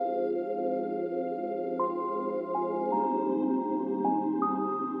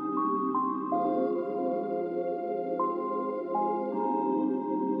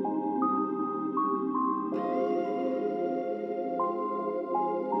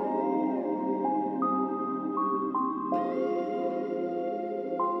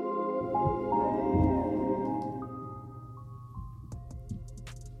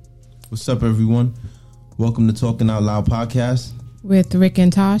What's up, everyone? Welcome to Talking Out Loud podcast with Rick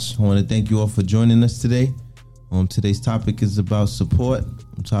and Tosh. I want to thank you all for joining us today. Today's topic is about support.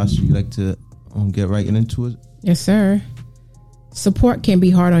 Tosh, you like to get right into it? Yes, sir. Support can be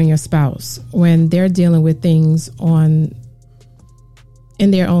hard on your spouse when they're dealing with things in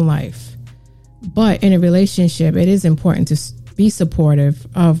their own life. But in a relationship, it is important to be supportive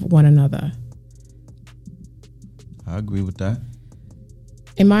of one another. I agree with that.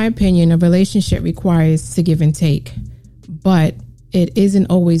 In my opinion, a relationship requires to give and take, but it isn't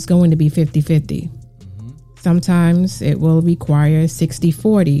always going to be 50-50. Mm-hmm. Sometimes it will require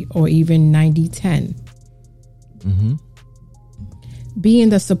 60-40 or even 90-10. Mm-hmm. Being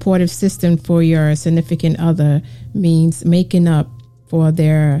the supportive system for your significant other means making up for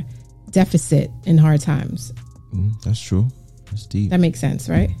their deficit in hard times. That's true. That's deep. That makes sense,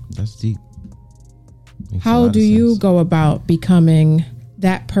 right? That's deep. How do you go about becoming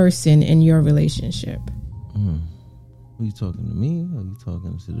that person in your relationship? Are you talking to me or are you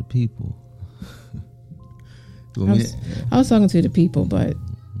talking to the people? I was talking to the people, but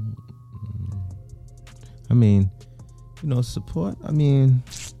I mean, support. I mean,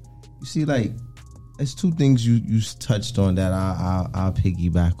 you see, like, there's two things you touched on that I'll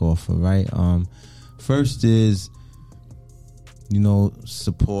piggyback off of, right? First is,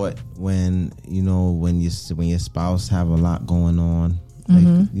 support when your spouse have a lot going on.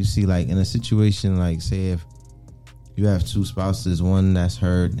 Like, you see, like, in a situation, like, say if you have two spouses, one that's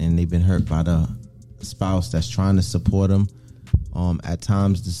hurt and they've been hurt by the spouse that's trying to support them. At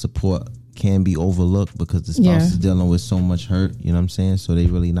times the support can be overlooked because the spouse is dealing with so much hurt, you know what I'm saying? So they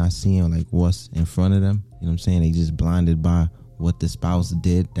really not seeing like what's in front of them, you know what I'm saying? They just blinded by what the spouse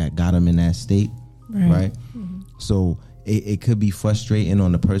did that got them in that state, right? Mm-hmm. So it could be frustrating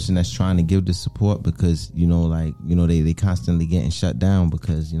on the person that's trying to give the support because, they constantly getting shut down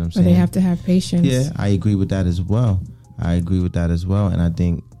because, you know what I'm saying? But they have to have patience. Yeah, I agree with that as well. And I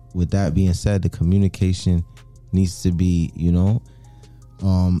think with that being said, the communication needs to be,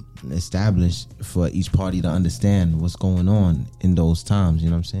 established for each party to understand what's going on in those times.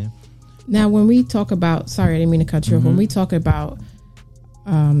 You know what I'm saying? Now, when we talk about, sorry, I didn't mean to cut you off. When we talk about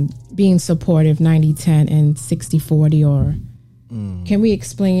being supportive 90-10 and 60-40, or can we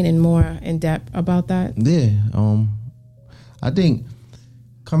explain in depth about that? Yeah. I think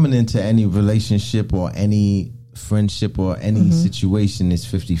coming into any relationship or any friendship or any situation is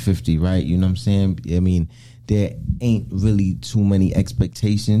 50-50, right? You know what I'm saying? I mean, there ain't really too many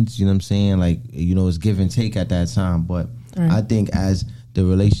expectations, you know what I'm saying? Like, it's give and take at that time. But I think as the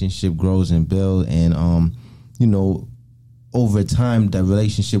relationship grows and builds and, over time, the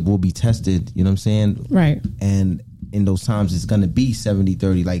relationship will be tested, you know what I'm saying? Right. And in those times, it's going to be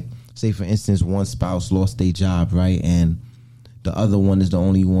 70-30. Like, say, for instance, one spouse lost their job, right? And the other one is the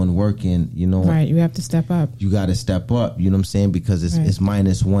only one working, Right, you have to step up. You got to step up, you know what I'm saying? Because it's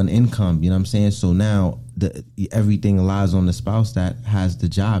minus one income, you know what I'm saying? So now everything lies on the spouse that has the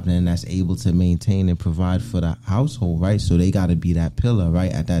job and that's able to maintain and provide for the household, right? So they got to be that pillar,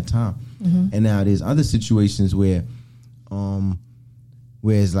 right, at that time. And now there's other situations where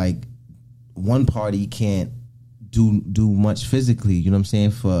it's like one party can't do much physically, you know what I'm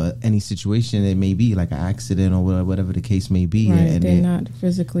saying, for any situation. It may be like an accident or whatever the case may be. Right, and they're not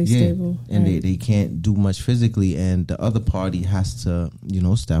physically stable. And they can't do much physically, and the other party has to,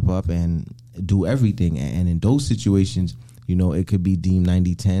 step up and do everything. And in those situations, it could be deemed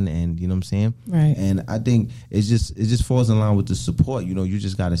 90-10, and you know what I'm saying? Right. And I think it just falls in line with the support. You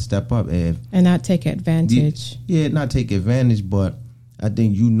just got to step up. And not take advantage. Yeah, not take advantage, but I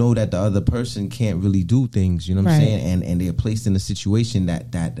think that the other person can't really do things, you know what I'm saying? And they're placed in a situation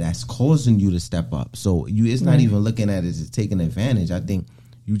that's causing you to step up. So it's not even looking at it as taking advantage. I think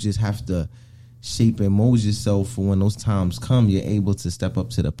you just have to shape and mold yourself for when those times come, you're able to step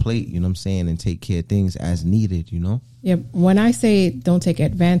up to the plate, you know what I'm saying, and take care of things as needed, Yeah, when I say don't take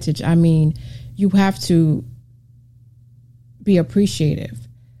advantage, I mean you have to be appreciative,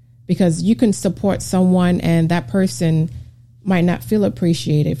 because you can support someone and that person might not feel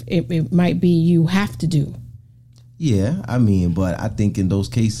appreciative. It might be you have to do. Yeah, I mean, but I think in those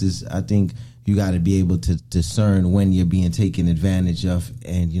cases, I think you got to be able to discern when you're being taken advantage of,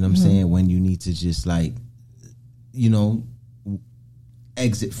 and you know what I'm saying, when you need to just like,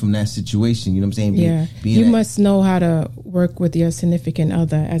 exit from that situation. You know what I'm saying? You must know how to work with your significant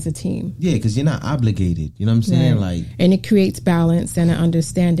other as a team. Yeah, because you're not obligated. You know what I'm saying? Like, and it creates balance and an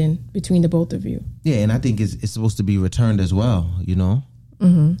understanding between the both of you. Yeah, and I think it's supposed to be returned as well.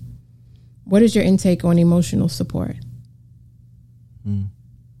 What is your intake on emotional support?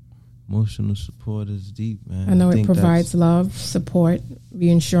 Emotional support is deep, man. I know it provides love, support,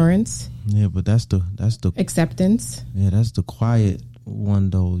 reassurance. Yeah, but that's the acceptance. Yeah, that's the quiet one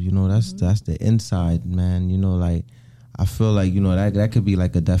though. You know, that's the inside, man. You know, like I feel like, you know, that could be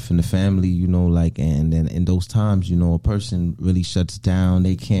like a death in the family, you know, like, and then in those times, you know, a person really shuts down.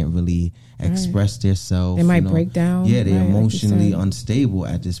 They can't really express themselves. They might break down. Yeah, they're emotionally unstable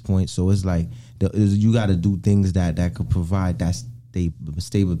at this point. So it's like you got to do things that could provide that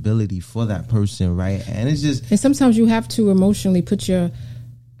stability for that person, right? And it's just, and sometimes you have to emotionally put your,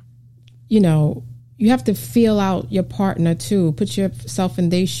 you know, you have to feel out your partner too. Put yourself in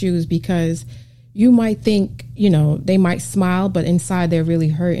their shoes, because you might think, you know, they might smile, but inside they're really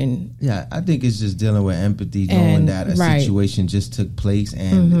hurting. Yeah, I think it's just dealing with empathy, knowing that a situation just took place,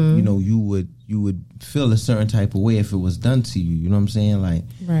 and you know, you would feel a certain type of way if it was done to you. You know what I'm saying? Like,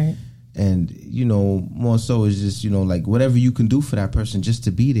 right. And, you know, more so is just, you know, like whatever you can do for that person just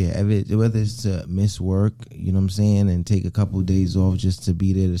to be there. Whether it's to miss work, you know what I'm saying, and take a couple of days off just to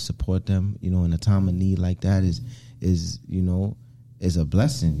be there to support them, you know, in a time of need like that is you know, is a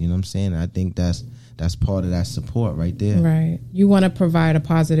blessing. You know what I'm saying? I think that's part of that support right there. Right. You want to provide a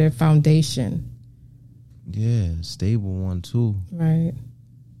positive foundation. Yeah, stable one too. Right.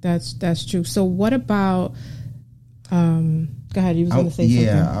 That's true. So what about go ahead, you was going to say something.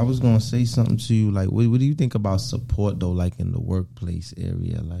 Yeah, I was going to say something to you. Like, what do you think about support, though, like in the workplace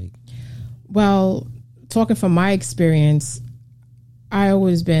area? Like, well, talking from my experience, I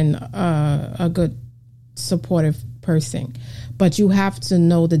always been a good supportive person. But you have to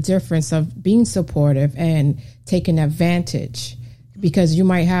know the difference of being supportive and taking advantage, because you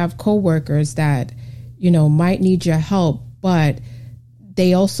might have coworkers that, you know, might need your help, but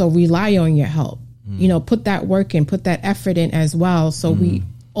they also rely on your help. You know, put that work in, put that effort in as well, so we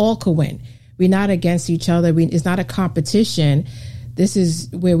all could win. We're not against each other. It's not a competition. This is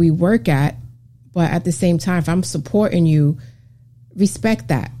where we work at. But at the same time, if I'm supporting you, respect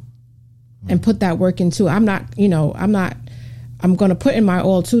that and put that work into. I'm going to put in my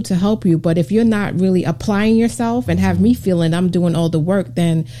all too to help you. But if you're not really applying yourself and have me feeling I'm doing all the work,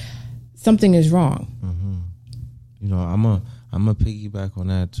 then something is wrong. You know, I'm a piggyback on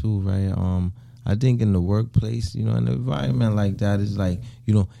that too, right? I think in the workplace, you know, in an environment like that, is like,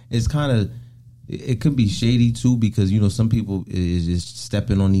 you know, it's kind of, it could be shady too, because, you know, some people is just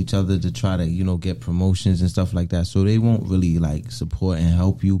stepping on each other to try to, you know, get promotions and stuff like that. So they won't really like support and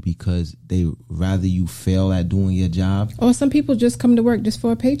help you because they rather you fail at doing your job. Or some people just come to work just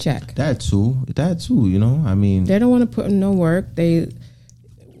for a paycheck. That too, you know, I mean, they don't want to put in no work. They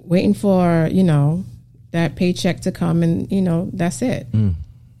waiting for, you know, that paycheck to come, and, you know, that's it.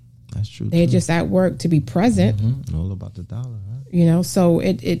 That's true. They're just at work to be present. All about the dollar, right? You know, so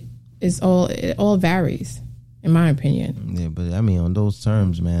it all varies, in my opinion. Yeah, but I mean, on those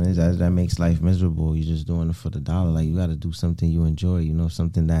terms, man, that makes life miserable. You're just doing it for the dollar. Like, you got to do something you enjoy. You know,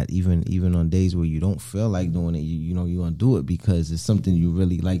 something that even on days where you don't feel like doing it, you know, you're gonna do it because it's something you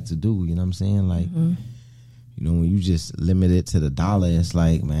really like to do. You know what I'm saying? Like, you know, when you just limit it to the dollar, it's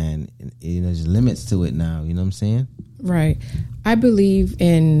like, man, you know, there's limits to it now. You know what I'm saying? Right. I believe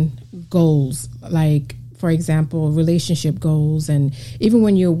in goals, like, for example, relationship goals. And even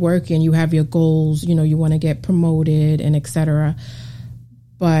when you're working, you have your goals, you know, you want to get promoted and etc.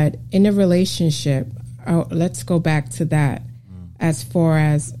 But in a relationship, let's go back to that as far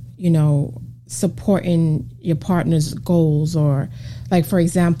as, you know, supporting your partner's goals. Or like, for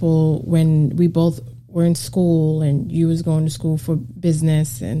example, when we both were in school and you was going to school for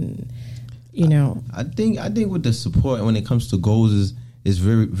business, and, you know, I think with the support when it comes to goals is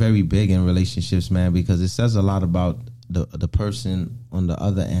very, very big in relationships, man, because it says a lot about the person on the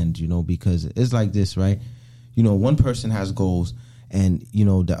other end, you know, because it's like this, right? You know, one person has goals and, you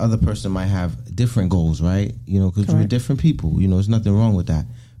know, the other person might have different goals, right? You know, because we're different people, you know, there's nothing wrong with that,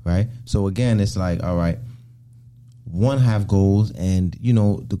 right? So again, it's like, all right, one have goals, and, you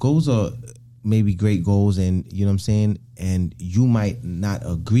know, the goals are maybe great goals, and, you know what I'm saying, and you might not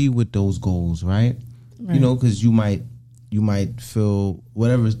agree with those goals, right? You know, because you might feel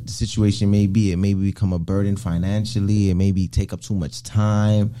whatever the situation may be, it may become a burden financially, it maybe take up too much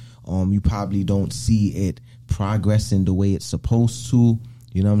time, you probably don't see it progressing the way it's supposed to,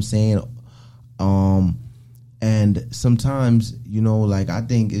 you know what I'm saying? And sometimes, you know, like, I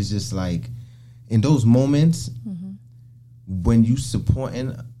think it's just like in those moments when you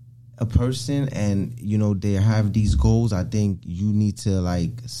supporting a person and, you know, they have these goals, I think you need to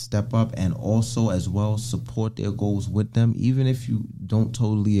like step up and also as well support their goals with them, even if you don't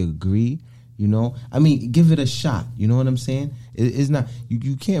totally agree, you know. I mean, give it a shot, you know what I'm saying? It's not,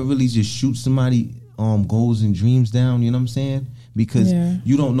 you can't really just shoot somebody goals and dreams down, you know what I'm saying? because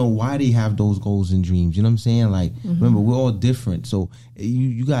you don't know why they have those goals and dreams. You know what I'm saying? Like, remember, we're all different. So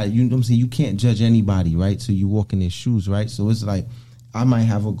you got, you know what I'm saying? You can't judge anybody, right? So you walk in their shoes, right? So it's like, I might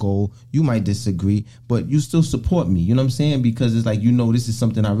have a goal, you might disagree, but you still support me. You know what I'm saying? Because it's like, this is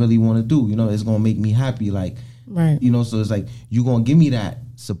something I really want to do. It's going to make me happy. Like, right. So it's like, you're going to give me that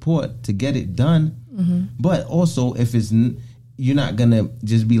support to get it done. But also, if you're not going to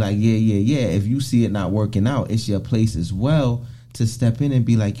just be like, yeah. If you see it not working out, it's your place as well to step in and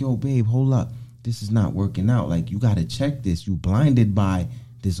be like, yo, babe, hold up. This is not working out. Like, you got to check this. You blinded by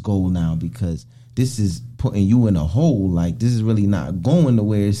this goal now because this is putting you in a hole. Like, this is really not going the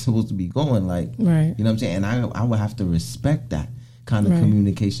way it's supposed to be going. Like, right. You know what I'm saying? And I would have to respect that kind of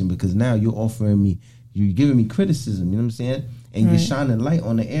communication, because now you're offering me, you're giving me criticism, you know what I'm saying? And you're shining light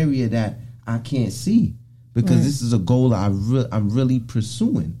on the area that I can't see, because this is a goal I'm really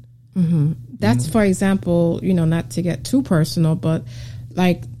pursuing. That's, for example, not to get too personal, but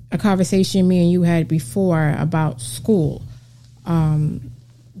like a conversation me and you had before about school.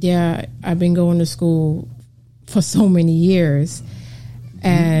 Yeah, I've been going to school for so many years,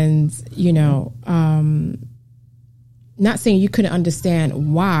 and not saying you couldn't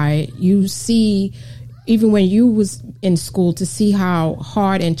understand why. You see, even when you was in school, to see how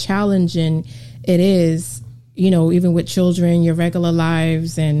hard and challenging it is, even with children, your regular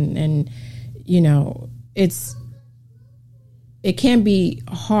lives, and it can be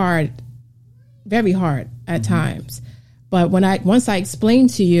hard, very hard at times. But once I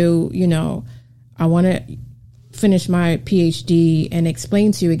explained to you, I want to finish my PhD and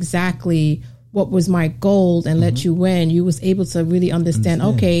explain to you exactly what was my goal and let you win, you was able to really understand.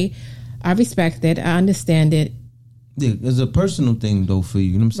 Okay, I respect it. I understand it. Yeah, it's a personal thing though for you.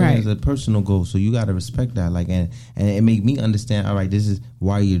 You know what I'm saying? Right. It's a personal goal, so you got to respect that. Like, and it made me understand. All right, this is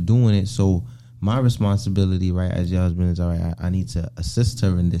why you're doing it. So my responsibility, right, as your husband is, all right, I need to assist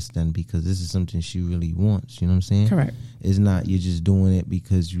her in this then, because this is something she really wants. You know what I'm saying? Correct. It's not you're just doing it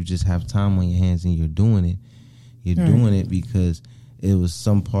because you just have time on your hands and you're doing it. You're doing it because it was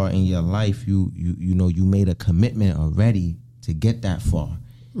some part in your life you made a commitment already to get that far.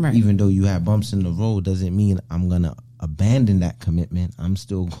 Right. Even though you have bumps in the road, doesn't mean I'm gonna abandon that commitment. I'm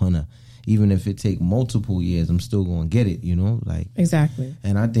still gonna, even if it take multiple years, I'm still gonna get it. Like, exactly.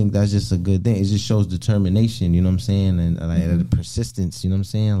 And I think that's just a good thing. It just shows determination. You know what I'm saying? And like the persistence. You know what I'm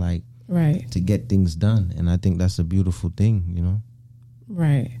saying? Like, right, to get things done. And I think that's a beautiful thing.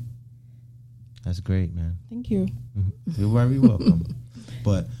 Right. That's great, man. Thank you. You're very welcome.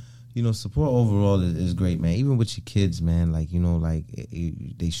 But support overall is great, man. Even with your kids, man. Like,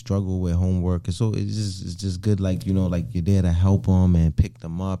 they struggle with homework, and so it's just good. Like, like you're there to help them and pick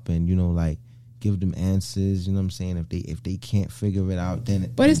them up, and like give them answers. You know what I'm saying? If they can't figure it out,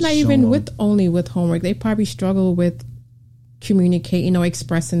 then. But it's not even only with homework. They probably struggle with communicate,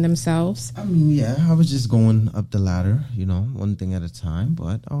 expressing themselves. I mean, yeah, I was just going up the ladder, one thing at a time.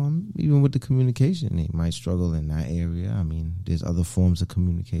 But even with the communication, they might struggle in that area. I mean, there's other forms of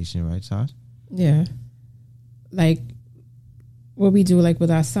communication, right, Tosh? Yeah. Like what we do, like with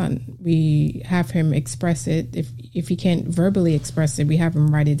our son, we have him express it. If he can't verbally express it, we have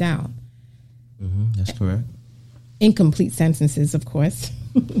him write it down. That's correct. Incomplete sentences, of course.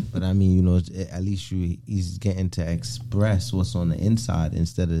 But I mean, at least he's getting to express what's on the inside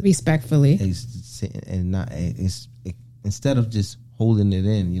instead of respectfully, and not instead of just holding it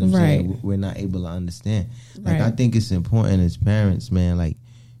in. You know what I'm saying? We're not able to understand. Like, I think it's important as parents, man. Like,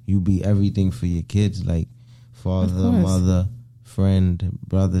 you be everything for your kids, like father, mother, friend,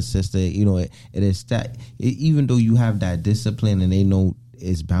 brother, sister. It is that. Even though you have that discipline and they know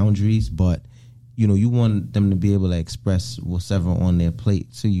it's boundaries, but you want them to be able to express whatever on their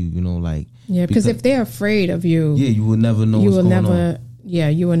plate to you, like. Yeah, because if they're afraid of you. Yeah, you will never know what's going on. Yeah,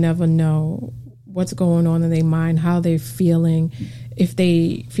 you will never know what's going on in their mind, how they're feeling, if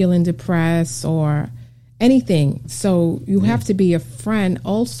they feeling depressed or anything. So you have to be a friend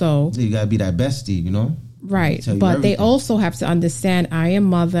also. Yeah, you got to be that bestie, Right, but they also have to understand I am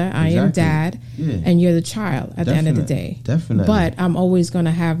mother, I am dad, and you're the child at the end of the day. Definitely. But I'm always going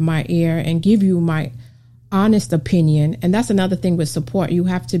to have my ear and give you my honest opinion. And that's another thing with support. You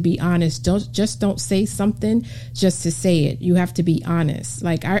have to be honest. Don't say something just to say it. You have to be honest.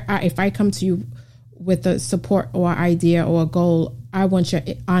 Like, if I come to you with a support or idea or a goal, I want your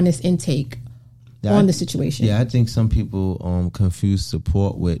honest intake on the situation. Yeah, I think some people confuse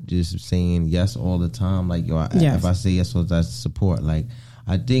support with just saying yes all the time. Like, if I say yes, well, that's support. Like,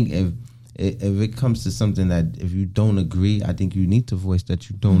 I think if it comes to something that if you don't agree, I think you need to voice that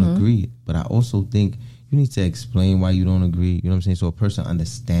you don't agree. But I also think you need to explain why you don't agree. You know what I'm saying? So a person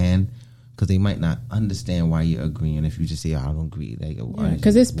understand because they might not understand why you're agreeing. If you just say, I don't agree.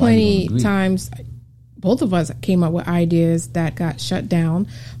 Because there's plenty times both of us came up with ideas that got shut down.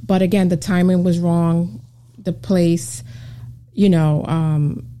 But again, the timing was wrong, the place,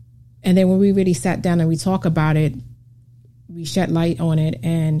 and then when we really sat down and we talked about it, we shed light on it,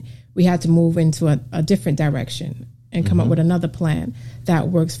 and we had to move into a different direction and come up with another plan that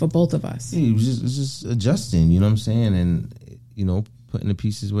works for both of us. Yeah, it's just adjusting, you know what I'm saying? And, putting the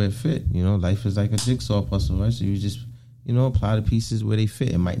pieces where it fit. Life is like a jigsaw puzzle, right? So you just, apply the pieces where they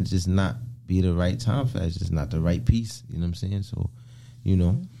fit. It might just not be the right time for that. It's just not the right piece, you know what I'm saying? So,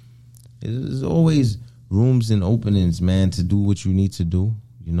 there's always rooms and openings, man, to do what you need to do.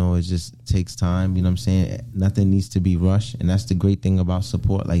 It just takes time, you know what I'm saying? Nothing needs to be rushed. And that's the great thing about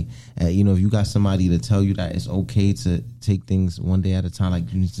support. Like, if you got somebody to tell you that it's okay to take things one day at a time,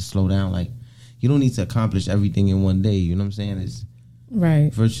 like you need to slow down, like you don't need to accomplish everything in one day, you know what I'm saying? It's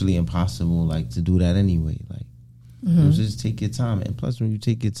virtually impossible, like, to do that anyway. Like, just take your time. And plus, when you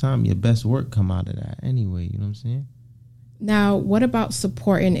take your time, your best work come out of that anyway, you know what I'm saying? Now, what about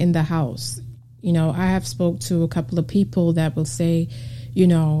supporting in the house? I have spoke to a couple of people that will say,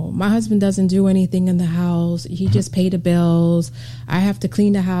 my husband doesn't do anything in the house. He just pay the bills. I have to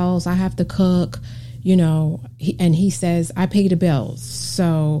clean the house. I have to cook, and he says, I pay the bills.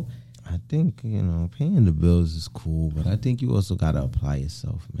 So I think, paying the bills is cool, but I think you also got to apply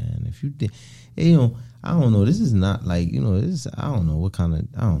yourself, man. If you did, I don't know. This is not like, this, I don't know what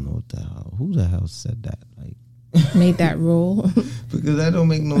the hell, who the hell said that? Like, made that rule. Because that don't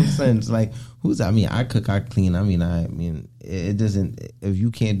make no sense. Like, I cook, I clean. I mean, it doesn't, if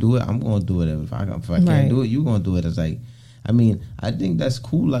you can't do it, I'm going to do it. If I can't do it, you're going to do it. It's like, I think that's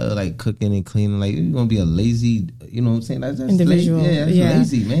cool, like cooking and cleaning. Like, you're going to be a lazy, you know what I'm saying? That's individual. Lazy. Yeah,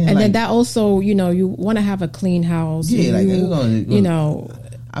 that's lazy, man. And then that also, you want to have a clean house. Yeah,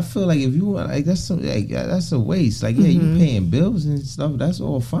 I feel like if you want, like, that's a waste. Like, you paying bills and stuff, that's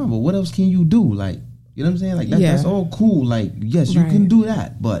all fine. But what else can you do? Like, you know what I'm saying? Like, that's all cool. Like, yes, you can do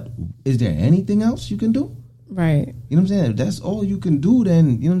that. But is there anything else you can do? Right. You know what I'm saying? If that's all you can do,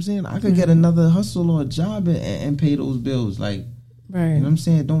 then, you know what I'm saying? I could get another hustle or a job and pay those bills. Like, right. You know what I'm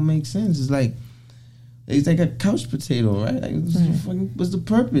saying? It don't make sense. It's like a couch potato, right? Like, what's the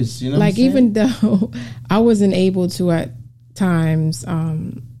purpose? You know like, what I'm even though I wasn't able to at times,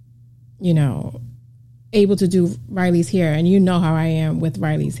 able to do Riley's hair, and you know how I am with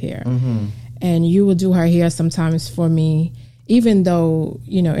Riley's hair. Mm-hmm. And you will do her hair sometimes for me, even though,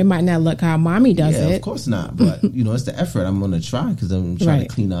 it might not look how mommy does it. Yeah, of course not. But, it's the effort I'm going to try, because I'm trying to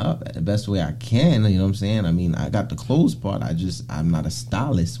clean her up the best way I can. You know what I'm saying? I got the clothes part. I'm not a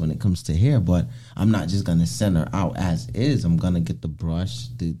stylist when it comes to hair, but I'm not just going to send her out as is. I'm going to get the brush,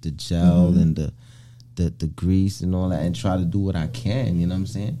 the gel, and the grease and all that, and try to do what I can. You know what I'm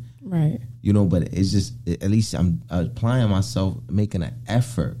saying? Right. But it's just, at least I'm applying myself, making an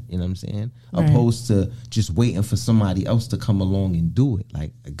effort, you know what I'm saying? Right. Opposed to just waiting for somebody else to come along and do it.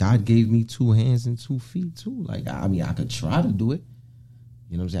 Like, God gave me 2 hands and 2 feet too. Like, I could try to do it.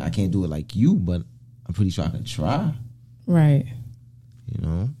 You know what I'm saying? I can't do it like you, but I'm pretty sure I could try. Right.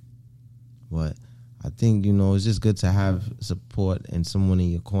 But I think, it's just good to have support and someone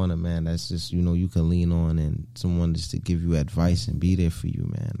in your corner, man. That's just, you can lean on, and someone just to give you advice and be there for you,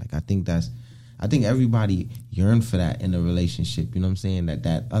 man. Like, I think everybody yearn for that in a relationship. You know what I'm saying?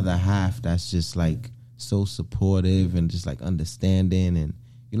 That other half that's just like so supportive and just like understanding, and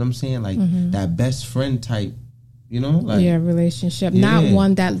you know what I'm saying? Like that best friend type, like, relationship. Not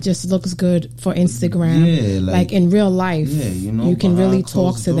one that just looks good for Instagram. Yeah, like in real life. Yeah, you can really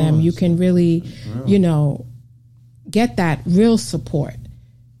talk to them. You can really, get that real support,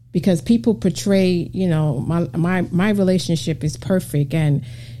 because people portray, my relationship is perfect, and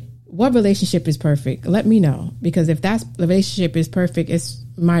what relationship is perfect? Let me know, because if that relationship is perfect, it's,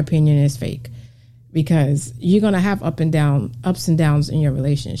 my opinion, is fake, because you're gonna have ups and downs in your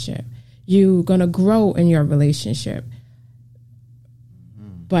relationship. You're gonna grow in your relationship,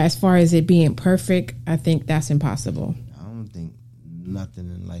 but as far as it being perfect, I think that's impossible. I don't think nothing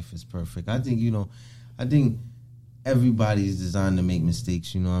in life is perfect. I think everybody's designed to make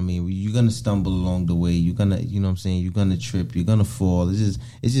mistakes, you know what I mean? You're going to stumble along the way. You're going to, you know what I'm saying? You're going to trip. You're going to fall. It's just,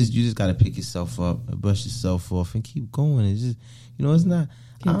 you just got to pick yourself up, brush yourself off, and keep going. It's just, it's not,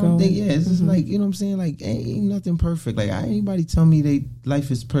 I don't think, it's just like, you know what I'm saying? Like, ain't nothing perfect. Like, anybody tell me life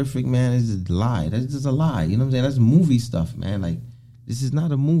is perfect, man, it's a lie. That's just a lie. You know what I'm saying? That's movie stuff, man. Like, this is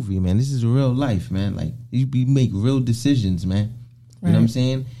not a movie, man. This is real life, man. Like, you make real decisions, man. You know what I'm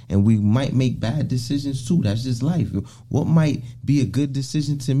saying? And we might make bad decisions too. That's just life. What might be a good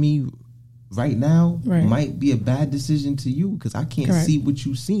decision to me right now might be a bad decision to you, because I can't see what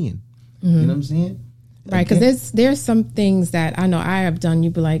you're seeing. You know what I'm saying? Right, because there's some things that I know I have done. You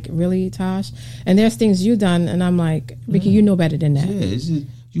be like, really, Tosh? And there's things you done, and I'm like, Ricky, you know better than that. Yeah, it's just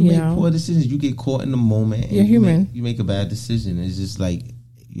you make poor decisions. You get caught in the moment. And you're human. You make a bad decision. It's just like,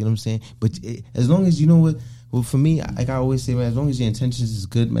 you know what I'm saying. But as long as you know what. Well, for me, like I always say, man, as long as your intentions is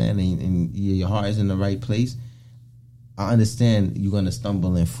good, man, and your heart is in the right place, I understand you're gonna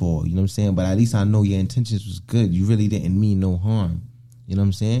stumble and fall. You know what I'm saying? But at least I know your intentions was good. You really didn't mean no harm. You know what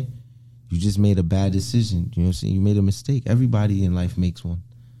I'm saying? You just made a bad decision. You know what I'm saying? You made a mistake. Everybody in life makes one,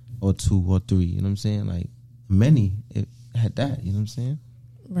 or two, or three. You know what I'm saying? Like many had that. You know what I'm saying?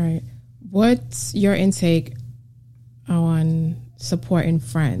 Right. What's your intake on supporting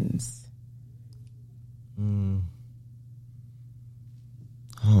friends?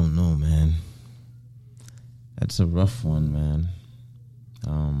 I don't know, man. That's a rough one, man.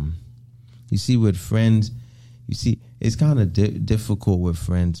 You see, with friends, it's kind of difficult with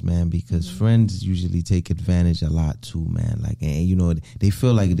friends, man, because friends usually take advantage a lot too, man. Like, and you know, they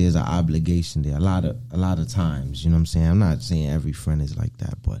feel like there's an obligation there a lot of times. You know what I'm saying? I'm not saying every friend is like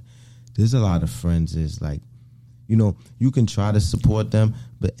that, but there's a lot of friends is like, you know, you can try to support them,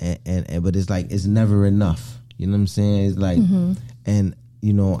 but it's like it's never enough. You know what I'm saying? It's like, and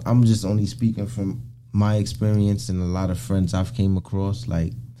you know, I'm just only speaking from my experience and a lot of friends I've came across.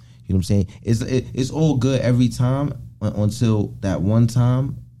 Like, you know what I'm saying? It's all good every time until that one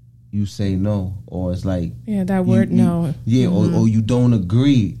time you say no, or it's like that word no. Yeah, or you don't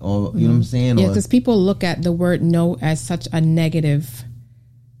agree, or you know what I'm saying? Yeah, because people look at the word no as such a negative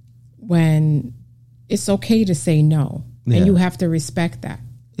when it's okay to say no, and you have to respect that.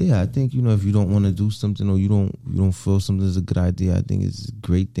 Yeah, I think, you know, if you don't want to do something or you don't feel something is a good idea, I think it's a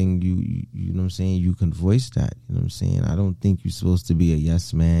great thing. You know what I'm saying? You can voice that. You know what I'm saying? I don't think you're supposed to be a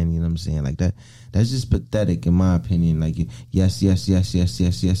yes man. You know what I'm saying? Like that. That's just pathetic in my opinion. Like yes.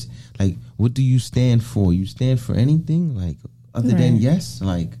 Like, what do you stand for? You stand for anything? Like other than yes?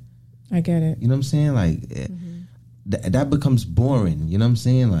 Like, I get it. You know what I'm saying? Like that becomes boring. You know what I'm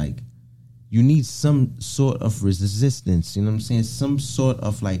saying? Like, you need some sort of resistance, you know what I'm saying? Some sort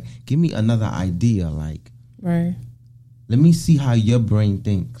of like, give me another idea, like, right. Let me see how your brain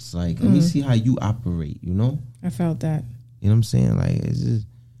thinks, like, let me see how you operate, you know? I felt that. You know what I'm saying? Like, it's just,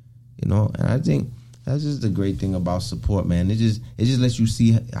 you know, and I think that's just the great thing about support, man. It just lets you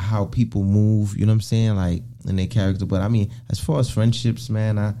see how people move, you know what I'm saying? Like, in their character. But I mean, as far as friendships,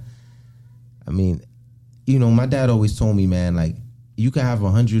 man, I mean, you know, my dad always told me, man, like, you can have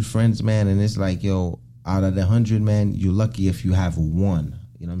 100 friends, man, and it's like, yo, out of the 100, man, you're lucky if you have one.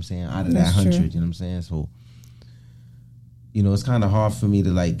 You know what I'm saying? Out of that 100, you know what I'm saying? So, you know, it's kind of hard for me to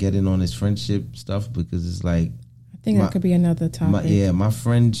like get in on this friendship stuff because it's like, I think that could be another topic. My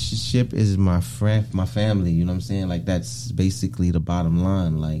friendship is my family. You know what I'm saying? Like, that's basically the bottom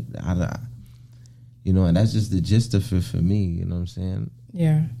line. Like, you know, and that's just the gist of it for me. You know what I'm saying?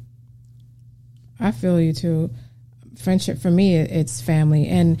 Yeah, I feel you too. Friendship for me, it's family,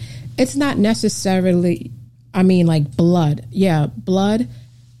 and it's not necessarily, I mean, like blood. Yeah, blood,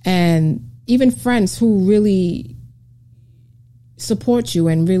 and even friends who really support you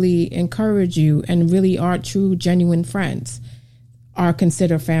and really encourage you and really are true, genuine friends are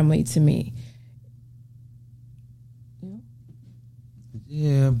considered family to me.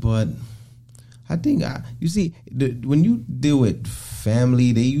 Yeah, but I think you see when you deal with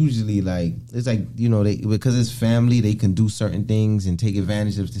family, they usually like, it's like, you know, because it's family, they can do certain things and take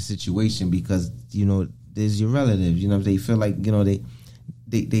advantage of the situation because, you know, there's your relatives. You know, they feel like, you know,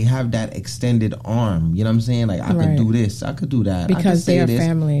 they have that extended arm. You know what I'm saying? Like, I could do this, I could do that because they are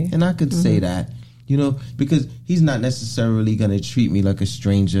family, and I could say that. You know, because he's not necessarily gonna treat me like a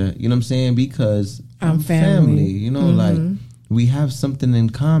stranger. You know what I'm saying? Because I'm family. You know, like we have something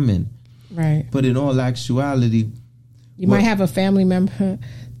in common. Right. But in all actuality, you might have a family member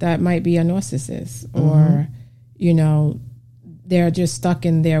that might be a narcissist, or, you know, they're just stuck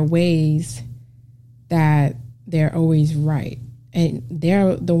in their ways that they're always right. And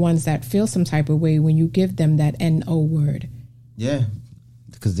they're the ones that feel some type of way when you give them that N-O word. Yeah,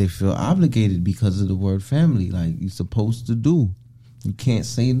 because they feel obligated because of the word family. Like, you're supposed to do. You can't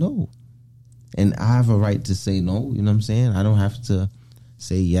say no. And I have a right to say no, you know what I'm saying? I don't have to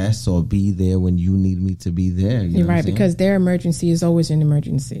say yes or be there when you need me to be there. You're right, because their emergency is always an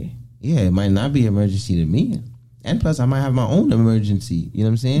emergency. Yeah, it might not be an emergency to me. And plus, I might have my own emergency. You know what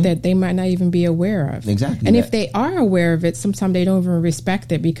I'm saying? That they might not even be aware of. Exactly. And if they are aware of it, sometimes they don't even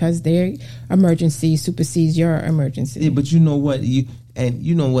respect it because their emergency supersedes your emergency. Yeah, but you know what? It's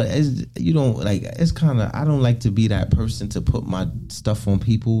kind of, I don't like to be that person to put my stuff on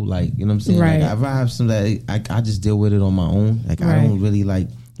people. Like, you know what I'm saying? Right. Like, if I have some that I just deal with it on my own. Like, I don't really like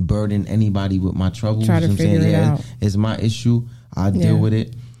burden anybody with my troubles. Try to figure it out. It's my issue. I deal with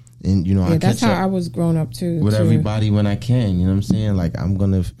it. And, you know, I that's how I was growing up too. With everybody when I can, you know what I'm saying? Like, I'm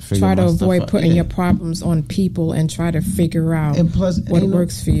going to try to avoid putting your problems on people and try to figure out and plus, what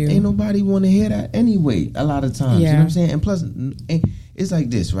works for you. Ain't nobody want to hear that anyway, a lot of times. You know what I'm saying? And plus, it's like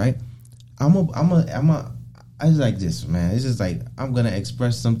this, right? It's like this, man. It's just like, I'm going to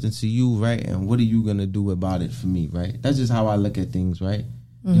express something to you, right? And what are you going to do about it for me, right? That's just how I look at things, right?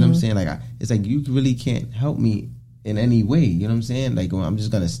 You know what I'm saying? Like, it's like you really can't help me in any way, you know what I'm saying? Like, I'm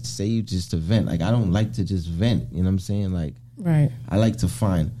just gonna say you just to vent. Like, I don't like to just vent, you know what I'm saying? Like, right. I like to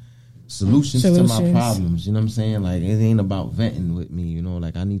find solutions to my problems, you know what I'm saying? Like, it ain't about venting with me, you know?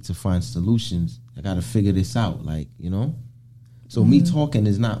 Like, I need to find solutions. I gotta figure this out, like, you know? So me talking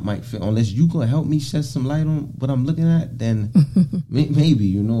is not my fit. Unless you gonna help me shed some light on what I'm looking at, then maybe,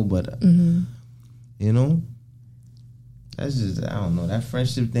 you know? But, you know? That's just, I don't know. That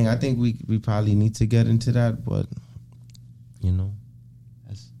friendship thing, I think we probably need to get into that, but... You know,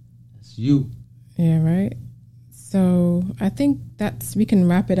 that's you. Yeah, right. So I think we can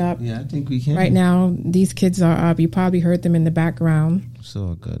wrap it up. Yeah, I think we can. Right now, these kids are up. You probably heard them in the background. It's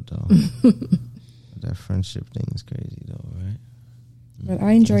all good, though. That friendship thing is crazy, though, right? But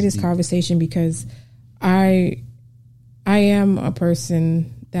I enjoy this conversation because I am a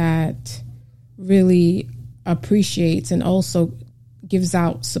person that really appreciates and also gives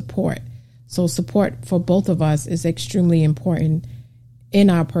out support. So support for both of us is extremely important in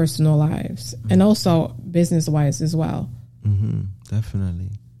our personal lives and also business-wise as well. Definitely.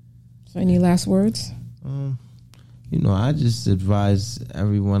 So any last words? You know, I just advise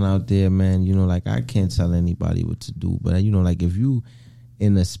everyone out there, man, you know, like, I can't tell anybody what to do, but, you know, like, if you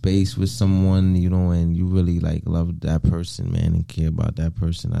in a space with someone, you know, and you really, like, love that person, man, and care about that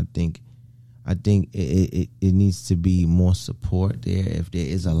person, I think it needs to be more support there. If there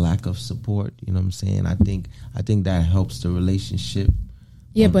is a lack of support, you know what I'm saying? I think that helps the relationship.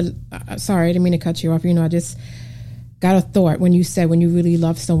 Yeah, but sorry, I didn't mean to cut you off. You know, I just got a thought when you said when you really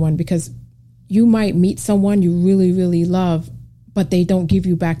love someone, because you might meet someone you really, really love, but they don't give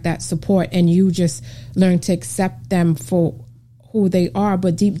you back that support, and you just learn to accept them for who they are.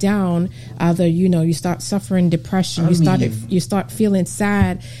 But deep down, either, you know, you start suffering depression, you start feeling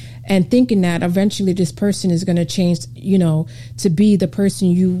sad, and thinking that eventually this person is going to change, you know, to be the person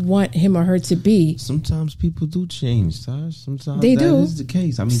you want him or her to be. Sometimes people do change, Taj. Sometimes they do. That is the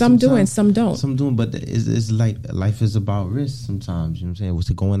case. I mean, some do and some don't. Some do, but it's like life is about risk sometimes, you know what I'm saying? What's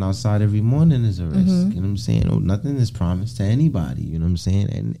going outside every morning is a risk, you know what I'm saying? Oh, nothing is promised to anybody, you know what I'm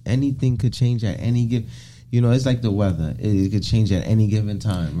saying? And anything could change at any given... You know, it's like the weather. It could change at any given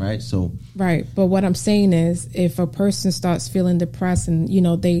time, right? So, right. But what I'm saying is, if a person starts feeling depressed and, you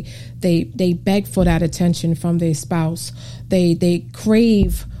know, they beg for that attention from their spouse, they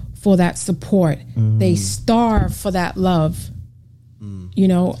crave for that support, they starve for that love, you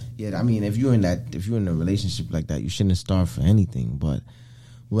know. Yeah, I mean, if you're in a relationship like that, you shouldn't starve for anything. But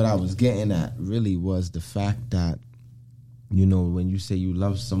what I was getting at really was the fact that, you know, when you say you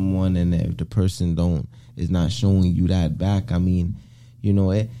love someone and if the person is not showing you that back, I mean, you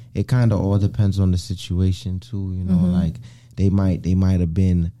know, it kind of all depends on the situation too, you know, like they might have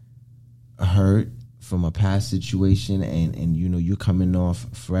been hurt from a past situation and you know, you're coming off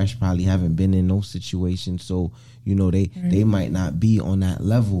fresh, probably haven't been in no situation, so, you know, they might not be on that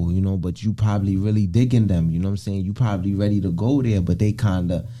level, you know, but you probably really digging them, you know what I'm saying? You probably ready to go there, but they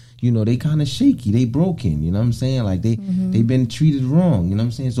kind of, you know, they kind of shaky, they broken, you know what I'm saying? Like they've been treated wrong, you know what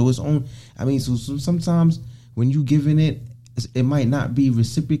I'm saying? So it's on, I mean, so sometimes when you giving it might not be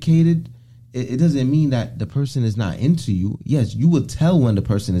reciprocated. It doesn't mean that the person is not into you. Yes, you will tell when the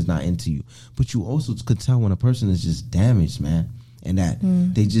person is not into you, but you also could tell when a person is just damaged, man, and that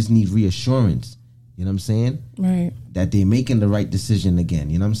they just need reassurance. You know what I'm saying? Right. That they're making the right decision again.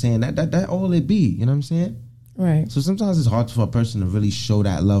 You know what I'm saying? That all it be. You know what I'm saying? Right. So sometimes it's hard for a person to really show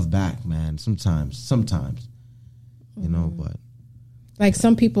that love back, man. Sometimes, you know, but like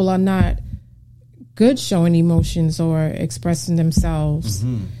some people are not good showing emotions or expressing themselves,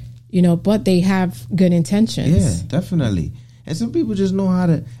 you know, but they have good intentions. Yeah, definitely. And some people just know how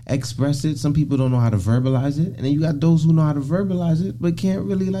to express it. Some people don't know how to verbalize it. And then you got those who know how to verbalize it, but can't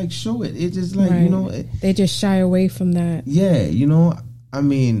really like show it. It's just like, you know. They just shy away from that. Yeah, you know, I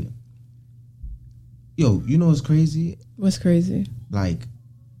mean, yo, you know what's crazy? What's crazy? Like,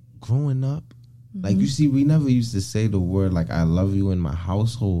 growing up, like, you see, we never used to say the word, like, I love you in my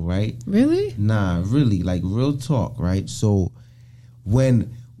household, right? Really? Nah, really, like, real talk, right? So,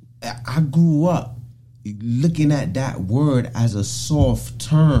 when I grew up looking at that word as a soft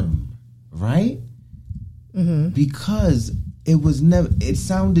term, right? Because it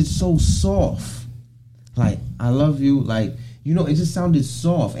sounded so soft. Like, I love you. Like, you know, it just sounded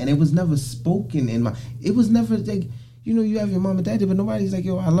soft, and it was never spoken it was never like, you know, you have your mom and daddy, but nobody's like,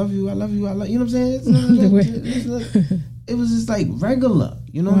 yo, I love you, I love you, I love you. know what I'm saying? It was just like regular,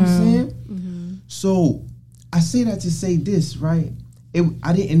 you know what I'm saying? Mm-hmm. So I say that to say this, right?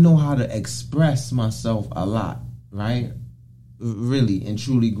 I didn't know how to express myself a lot, right? Really and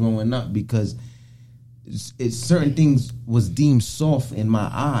truly growing up, because it's certain things was deemed soft in my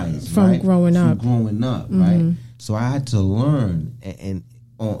eyes from growing up, mm-hmm. right? So I had to learn, and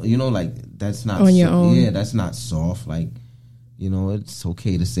you know, like, that's not on your own. Yeah, that's not soft. Like, you know, it's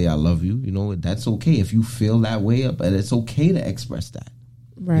okay to say I love you. You know, that's okay if you feel that way, but it's okay to express that.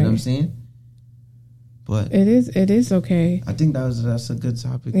 Right. You know what I'm saying? But it is okay. I think that's a good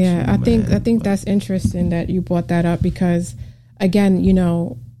topic. Yeah, too, I think that's interesting that you brought that up, because again, you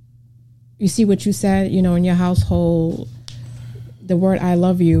know, you see what you said, you know, in your household, the word I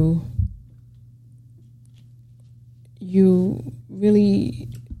love you, you really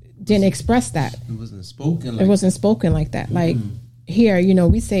didn't express that. It wasn't spoken like that. Like, here, you know,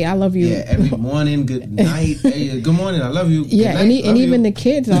 we say I love you. Yeah, every morning, good night. Hey, good morning, I love you. Yeah, night, and even the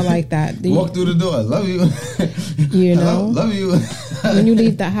kids are like that. Walk through the door, I love you. You know, love you. When you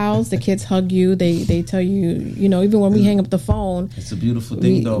leave the house, the kids hug you. They tell you, you know, even when we hang up the phone, it's a beautiful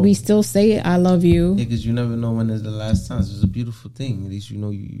thing, though. We still say I love you. Yeah, because you never know when is the last time. So it's a beautiful thing. At least you know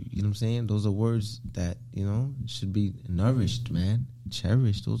you know what I'm saying. Those are words that, you know, should be nourished, man,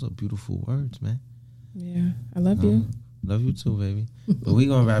 cherished. Those are beautiful words, man. Yeah, I love you. Love you too, baby. But we're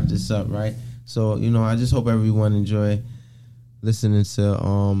gonna wrap this up, right? So, you know, I just hope everyone enjoy listening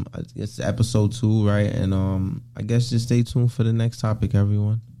to it's episode 2, right? And I guess just stay tuned for the next topic,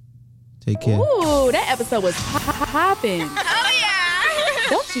 everyone. Take care. Ooh, that episode was popping. Oh yeah.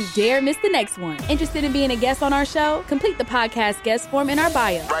 Don't you dare miss the next one. Interested in being a guest on our show? Complete the podcast guest form in our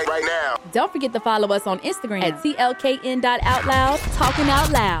bio. Right now. Don't forget to follow us on Instagram at tlkn.outloud. Talking out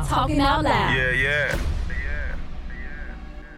loud. Talking out loud. Yeah.